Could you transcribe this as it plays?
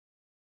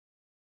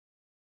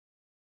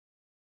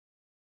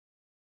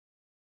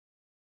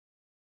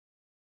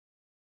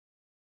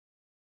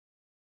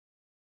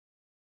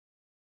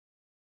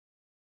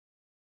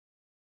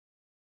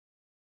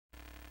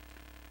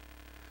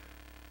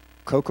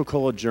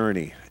Coca-Cola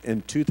journey.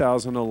 In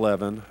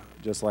 2011,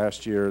 just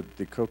last year,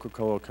 the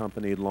Coca-Cola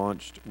company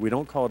launched, we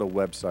don't call it a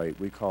website,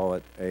 we call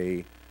it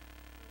a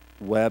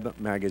web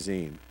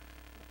magazine.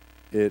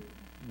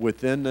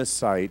 Within this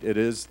site, it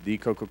is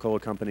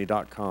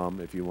thecoca-colacompany.com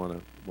if you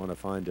want to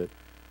find it.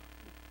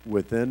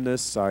 Within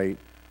this site,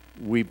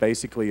 we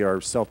basically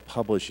are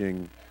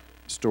self-publishing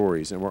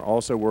stories, and we're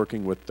also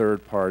working with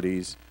third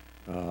parties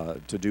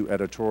to do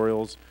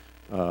editorials.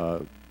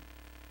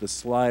 The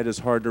slide is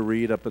hard to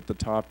read. Up at the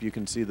top, you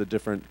can see the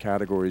different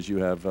categories. You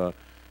have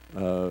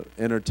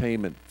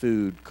entertainment,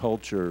 food,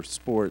 culture,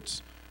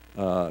 sports.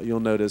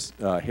 You'll notice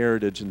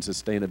heritage and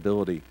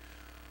sustainability.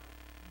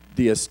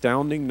 The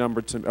astounding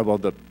number well,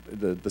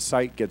 the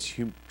site gets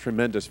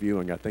tremendous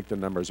viewing. I think the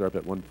numbers are up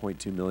at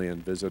 1.2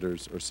 million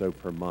visitors or so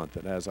per month.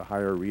 It has a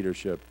higher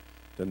readership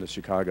than the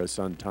Chicago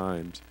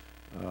Sun-Times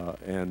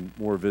and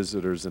more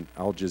visitors than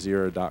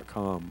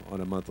aljazeera.com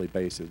on a monthly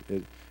basis.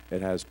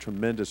 It has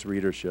tremendous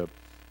readership,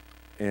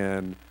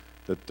 and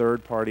the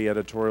third-party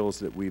editorials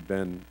that we've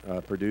been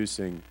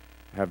producing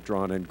have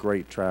drawn in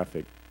great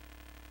traffic.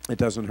 It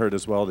doesn't hurt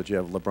as well that you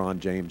have LeBron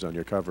James on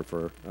your cover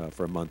for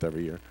a month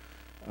every year.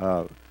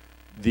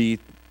 The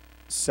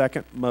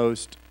second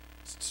most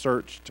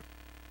searched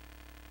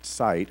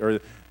site, or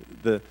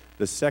the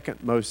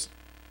second most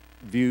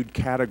viewed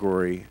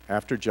category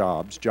after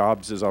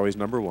jobs is always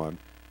number one,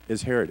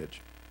 is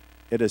heritage.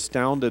 It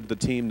astounded the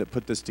team that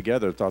put this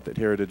together, thought that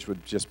heritage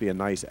would just be a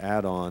nice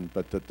add-on,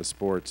 but that the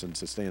sports and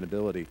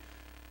sustainability.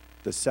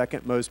 The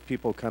second most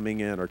people coming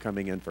in are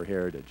coming in for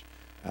heritage.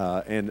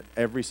 And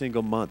every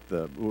single month,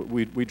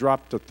 we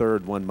dropped a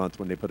third one month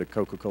when they put a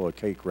Coca-Cola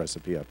cake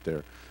recipe up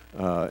there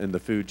in the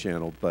food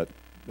channel, but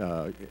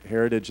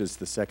heritage is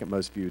the second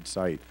most viewed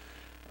site.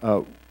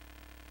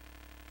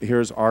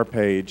 Here's our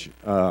page.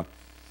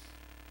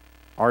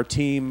 Our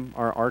team,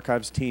 our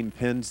archives team,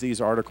 pins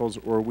these articles,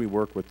 or we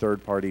work with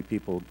third-party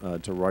people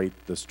to write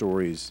the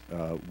stories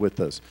with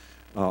us.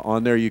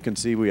 On there you can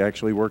see we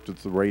actually worked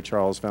with the Ray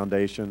Charles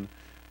Foundation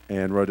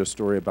and wrote a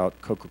story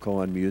about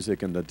Coca-Cola and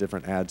music and the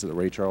different ads that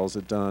Ray Charles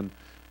had done.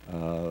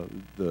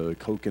 The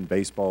Coke and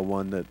baseball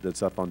one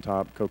that's up on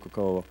top,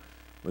 Coca-Cola,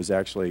 was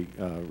actually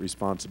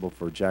responsible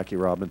for Jackie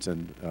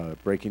Robinson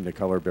breaking the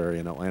color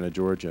barrier in Atlanta,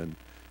 Georgia in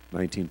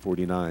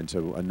 1949.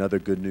 So another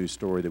good news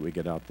story that we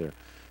get out there.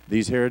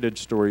 These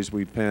heritage stories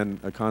we pen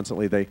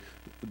constantly.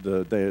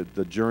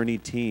 The Journey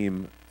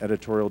team,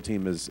 editorial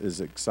team, is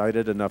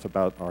excited enough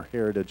about our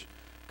heritage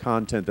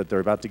content that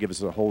they're about to give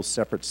us a whole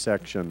separate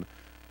section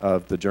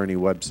of the Journey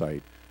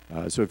website.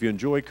 So if you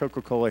enjoy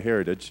Coca-Cola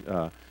heritage,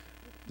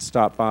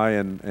 stop by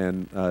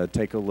and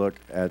take a look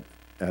at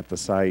the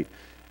site.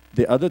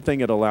 The other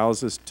thing it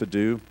allows us to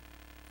do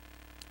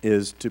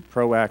is to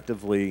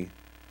proactively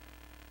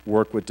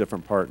work with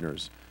different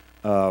partners.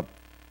 I'm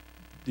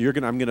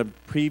going to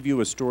preview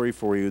a story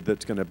for you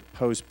that's going to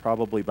post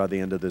probably by the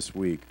end of this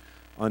week.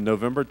 On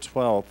November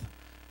 12th,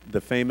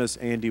 the famous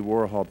Andy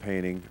Warhol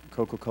painting,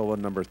 Coca-Cola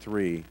No.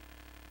 3.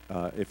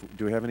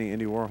 Do we have any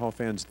Andy Warhol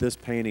fans? This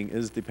painting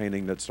is the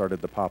painting that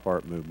started the pop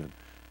art movement.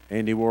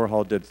 Andy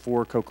Warhol did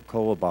 4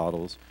 Coca-Cola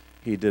bottles.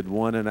 He did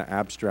one in an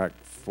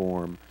abstract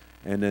form,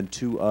 and then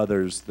 2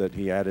 others that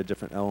he added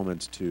different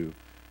elements to.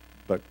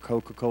 But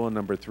Coca-Cola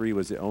No. 3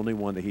 was the only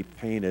one that he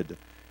painted,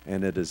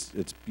 and it's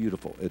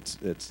beautiful.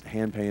 It's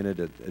hand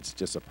painted. It's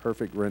just a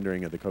perfect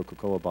rendering of the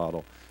Coca-Cola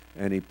bottle,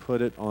 and he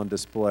put it on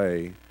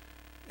display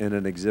in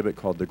an exhibit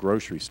called The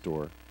Grocery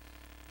Store,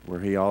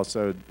 where he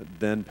also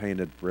then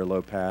painted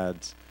Brillo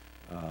pads,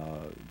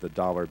 the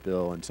dollar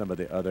bill, and some of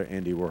the other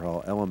Andy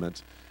Warhol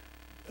elements.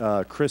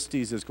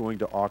 Christie's is going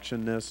to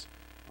auction this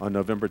on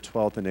November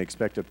 12th, and the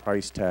expected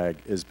price tag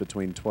is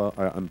between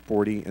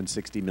 $40 and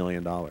 $60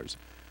 million.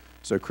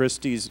 So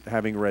Christie's,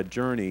 having read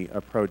Journey,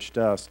 approached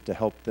us to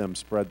help them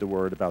spread the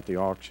word about the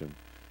auction.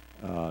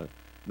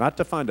 Not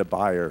to find a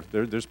buyer.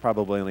 There's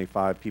probably only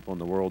 5 people in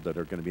the world that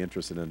are going to be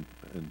interested in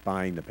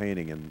buying the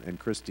painting, and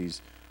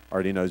Christie's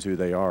already knows who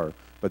they are.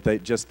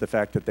 But just the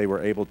fact that they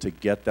were able to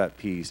get that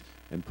piece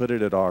and put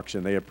it at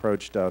auction, they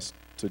approached us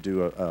to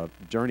do a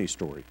Journey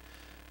story.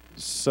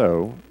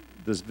 So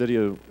this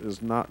video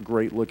is not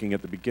great looking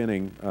at the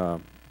beginning.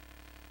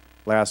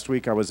 Last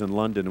week I was in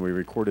London and we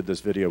recorded this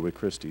video with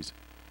Christie's.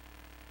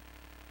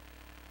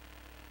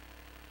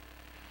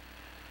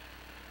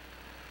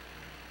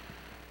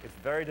 It's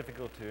very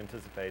difficult to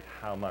anticipate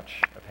how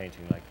much a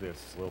painting like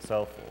this will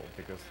sell for,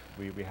 because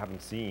we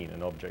haven't seen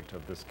an object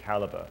of this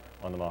caliber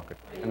on the market.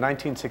 In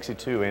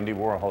 1962, Andy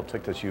Warhol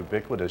took this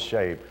ubiquitous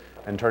shape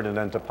and turned it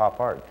into pop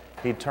art.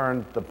 He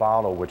turned the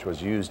bottle, which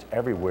was used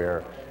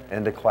everywhere,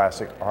 into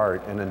classic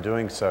art, and in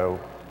doing so,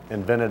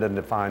 invented and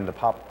defined the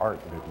pop art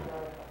movement.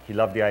 He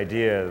loved the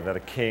idea that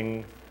a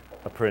king,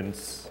 a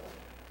prince,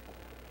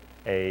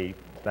 a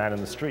man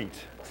in the street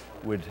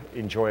would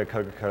enjoy a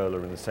Coca-Cola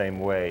in the same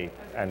way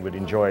and would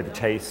enjoy the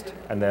taste,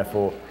 and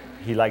therefore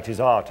he liked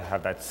his art to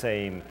have that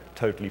same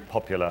totally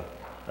popular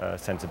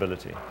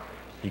sensibility.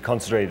 He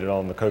concentrated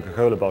on the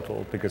Coca-Cola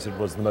bottle because it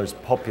was the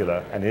most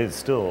popular, and is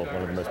still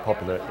one of the most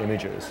popular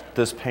images.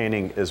 This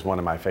painting is one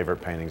of my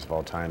favorite paintings of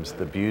all times.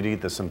 The beauty,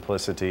 the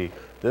simplicity.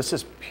 This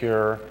is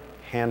pure,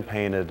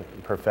 hand-painted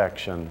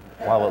perfection.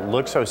 While it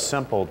looks so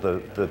simple,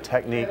 the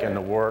technique and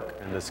the work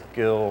and the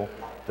skill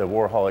that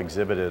Warhol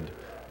exhibited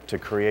to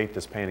create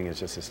this painting is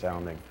just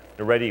astounding.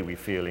 Already we're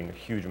feeling a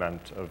huge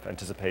amount of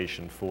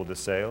anticipation for the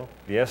sale.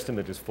 The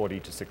estimate is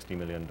 $40 to $60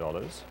 million,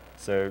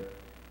 so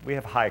we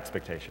have high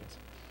expectations.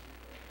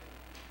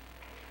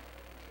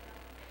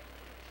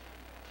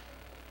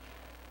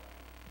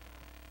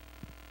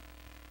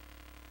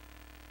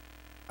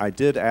 I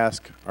did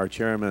ask our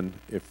chairman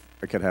if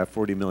I could have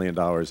 $40 million,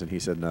 and he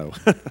said no.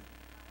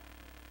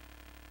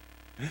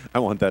 I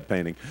want that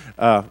painting.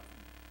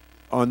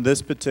 On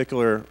this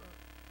particular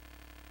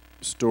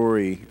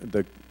story,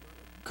 the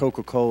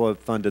Coca-Cola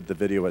funded the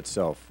video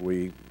itself.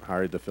 We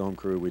hired the film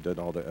crew, we did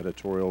all the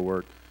editorial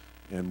work,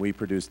 and we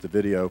produced the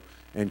video.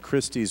 And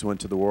Christie's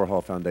went to the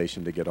Warhol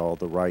Foundation to get all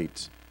the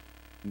rights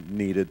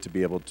needed to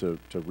be able to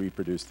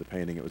reproduce the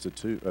painting. It was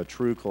a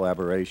true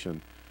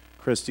collaboration.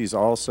 Christie's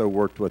also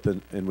worked with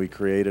it, and we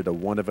created a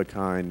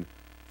one-of-a-kind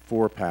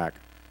 4-pack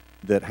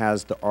that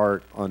has the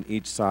art on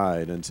each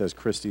side and says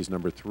Christie's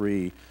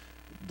 #3.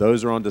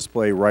 Those are on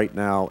display right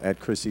now at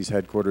Christie's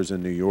headquarters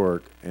in New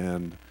York,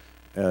 and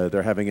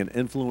they're having an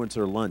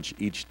influencer lunch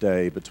each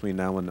day between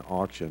now and the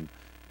auction,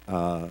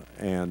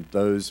 and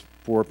those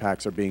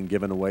 4-packs are being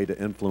given away to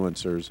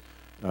influencers.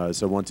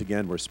 So once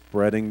again, we're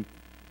spreading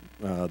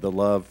the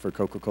love for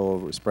Coca-Cola,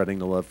 we're spreading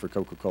the love for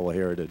Coca-Cola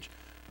heritage,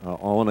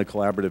 all in a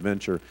collaborative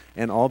venture,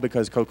 and all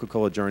because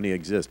Coca-Cola Journey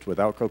exists.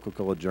 Without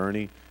Coca-Cola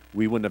Journey,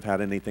 we wouldn't have had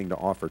anything to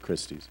offer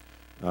Christie's.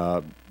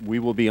 We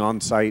will be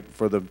on site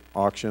for the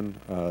auction.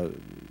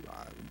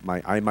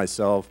 I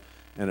myself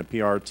and a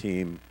PR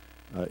team,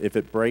 if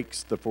it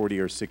breaks the $40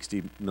 or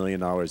 $60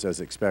 million as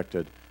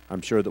expected,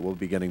 I'm sure that we'll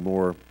be getting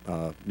more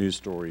news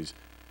stories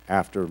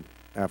after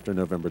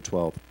November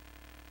 12th.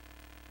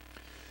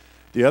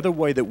 The other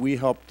way that we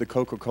help the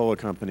Coca-Cola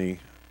company,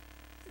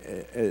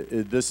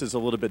 this is a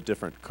little bit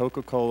different.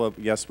 Coca-Cola,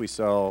 yes, we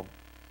sell,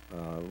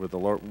 we're the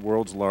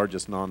world's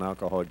largest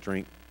non-alcoholic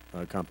drink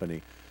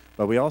company,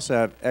 but we also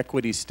have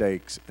equity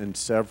stakes in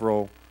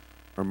several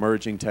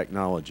emerging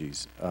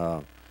technologies.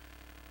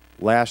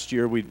 Last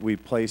year, we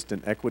placed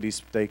an equity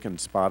stake in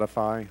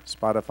Spotify.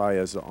 Spotify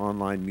is an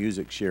online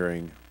music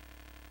sharing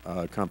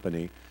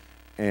company,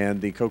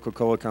 and the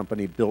Coca-Cola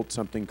company built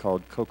something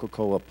called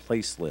Coca-Cola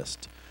Place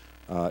List.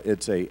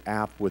 It's an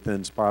app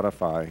within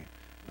Spotify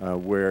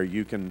where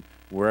you can,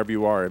 wherever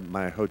you are, at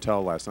my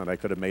hotel last night, I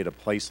could have made a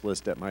place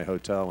list at my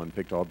hotel and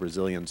picked all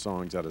Brazilian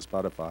songs out of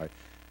Spotify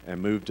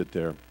and moved it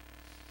there.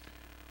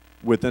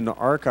 Within the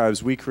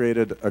archives, we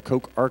created a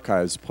Coke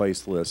Archives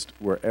place list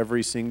where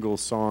every single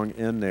song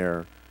in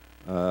there,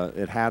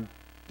 it had,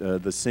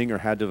 the singer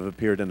had to have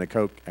appeared in a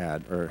Coke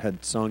ad or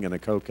had sung in a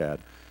Coke ad.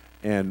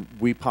 And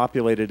we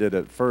populated it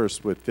at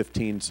first with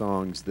 15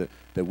 songs that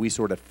we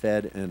sort of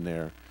fed in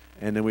there.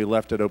 And then we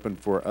left it open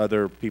for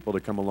other people to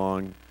come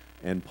along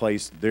and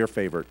place their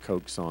favorite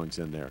Coke songs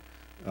in there.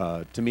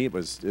 To me,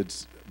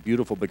 it's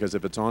beautiful because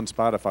if it's on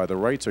Spotify, the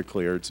rights are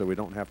cleared, so we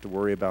don't have to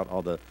worry about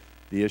all the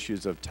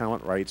issues of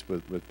talent rights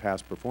with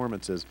past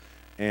performances.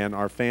 And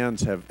our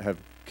fans have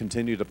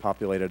continued to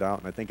populate it out,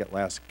 and I think at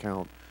last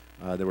count,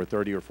 there were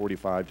 30 or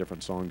 45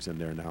 different songs in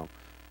there now,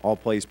 all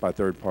placed by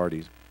third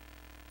parties.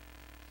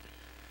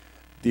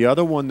 The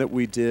other one that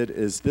we did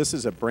is, this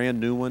is a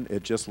brand new one.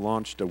 It just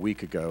launched a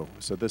week ago,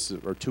 so this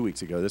is, or 2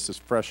 weeks ago. This is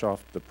fresh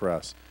off the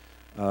press.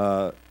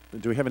 Do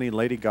we have any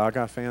Lady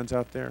Gaga fans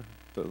out there?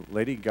 The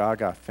Lady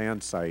Gaga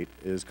fan site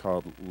is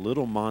called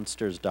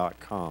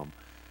littlemonsters.com,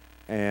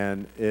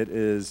 and it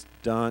is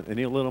done.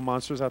 Any Little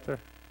Monsters out there?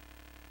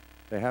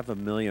 They have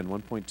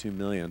 1.2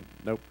 million.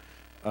 Nope.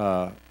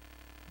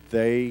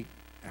 They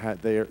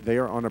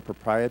are on a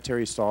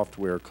proprietary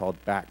software called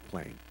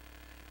Backplane.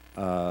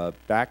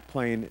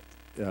 Backplane.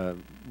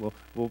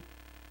 We'll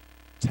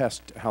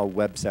test how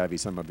web savvy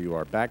some of you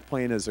are.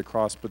 Backplane is a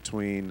cross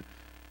between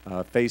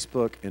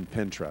Facebook and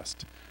Pinterest.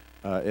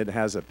 It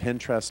has a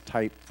Pinterest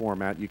type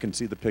format. You can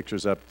see the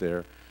pictures up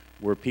there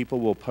where people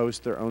will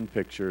post their own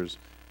pictures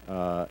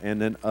and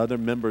then other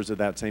members of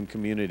that same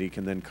community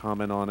can then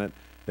comment on it.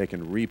 They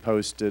can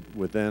repost it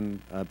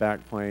within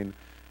Backplane.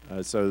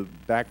 So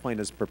Backplane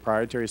is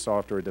proprietary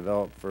software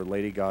developed for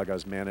Lady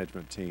Gaga's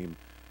management team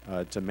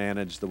to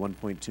manage the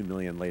 1.2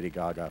 million Lady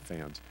Gaga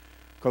fans.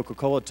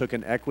 Coca-Cola took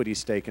an equity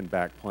stake in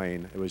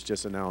Backplane. It was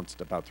just announced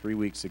about 3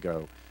 weeks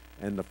ago.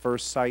 And the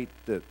first site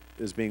that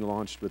is being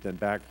launched within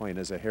Backplane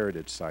is a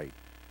heritage site.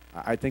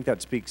 I think that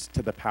speaks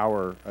to the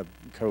power of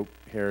Coke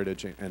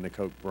heritage and the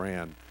Coke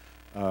brand.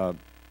 To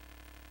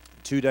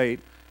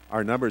date,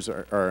 our numbers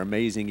are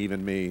amazing,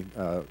 even me.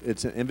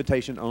 It's an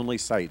invitation-only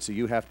site, so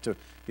you have to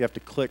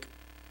click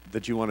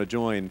that you want to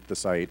join the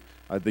site.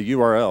 The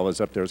URL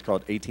is up there. It's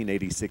called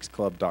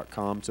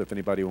 1886club.com, so if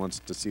anybody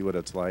wants to see what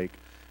it's like,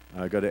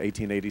 go to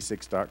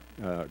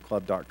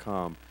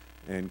 1886club.com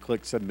and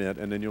click submit,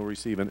 and then you'll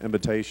receive an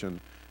invitation.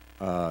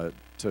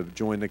 to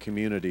join the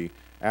community.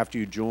 After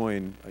you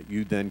join,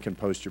 you then can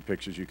post your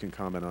pictures. You can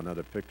comment on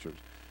other pictures.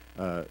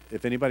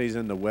 If anybody's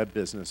in the web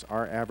business,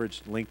 our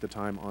average length of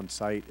time on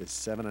site is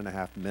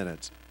 7.5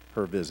 minutes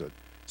per visit.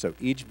 So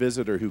each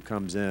visitor who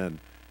comes in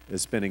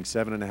is spending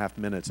 7.5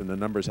 minutes, and the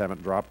numbers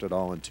haven't dropped at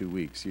all in 2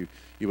 weeks. You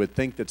would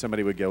think that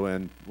somebody would go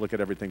in, look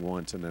at everything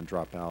once, and then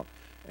drop out.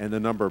 And the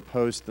number of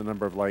posts, the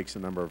number of likes, the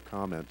number of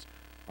comments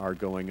are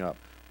going up.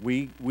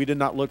 We did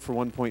not look for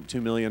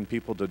 1.2 million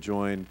people to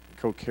join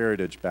Coke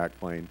Heritage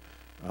Backplane.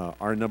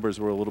 Our numbers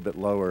were a little bit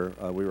lower.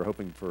 We were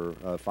hoping for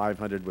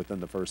 500 within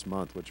the first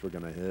month, which we're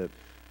going to hit,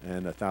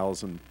 and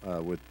 1,000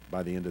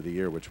 by the end of the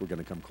year, which we're going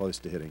to come close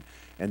to hitting.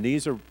 And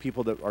these are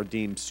people that are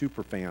deemed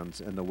super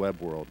fans in the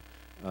web world.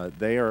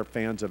 They are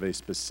fans of a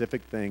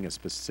specific thing, a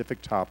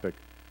specific topic,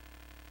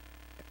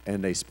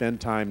 and they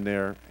spend time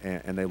there,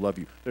 and they love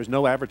you. There's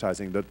no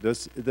advertising.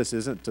 This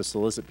isn't to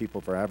solicit people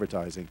for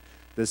advertising.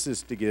 This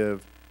is to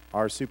give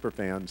our super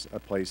fans a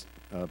place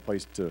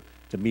to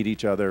meet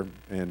each other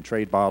and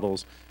trade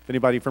bottles. If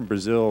anybody from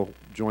Brazil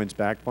joins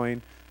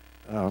Backplane,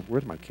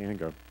 where'd my can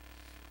go?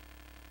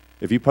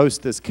 If you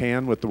post this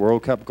can with the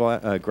World Cup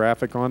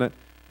graphic on it,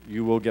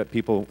 you will get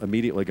people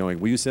immediately going,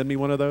 will you send me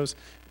one of those?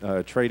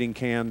 Trading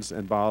cans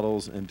and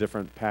bottles and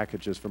different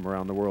packages from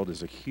around the world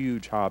is a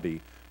huge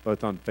hobby,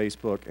 both on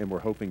Facebook, and we're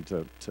hoping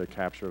to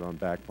capture it on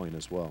Backplane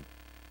as well.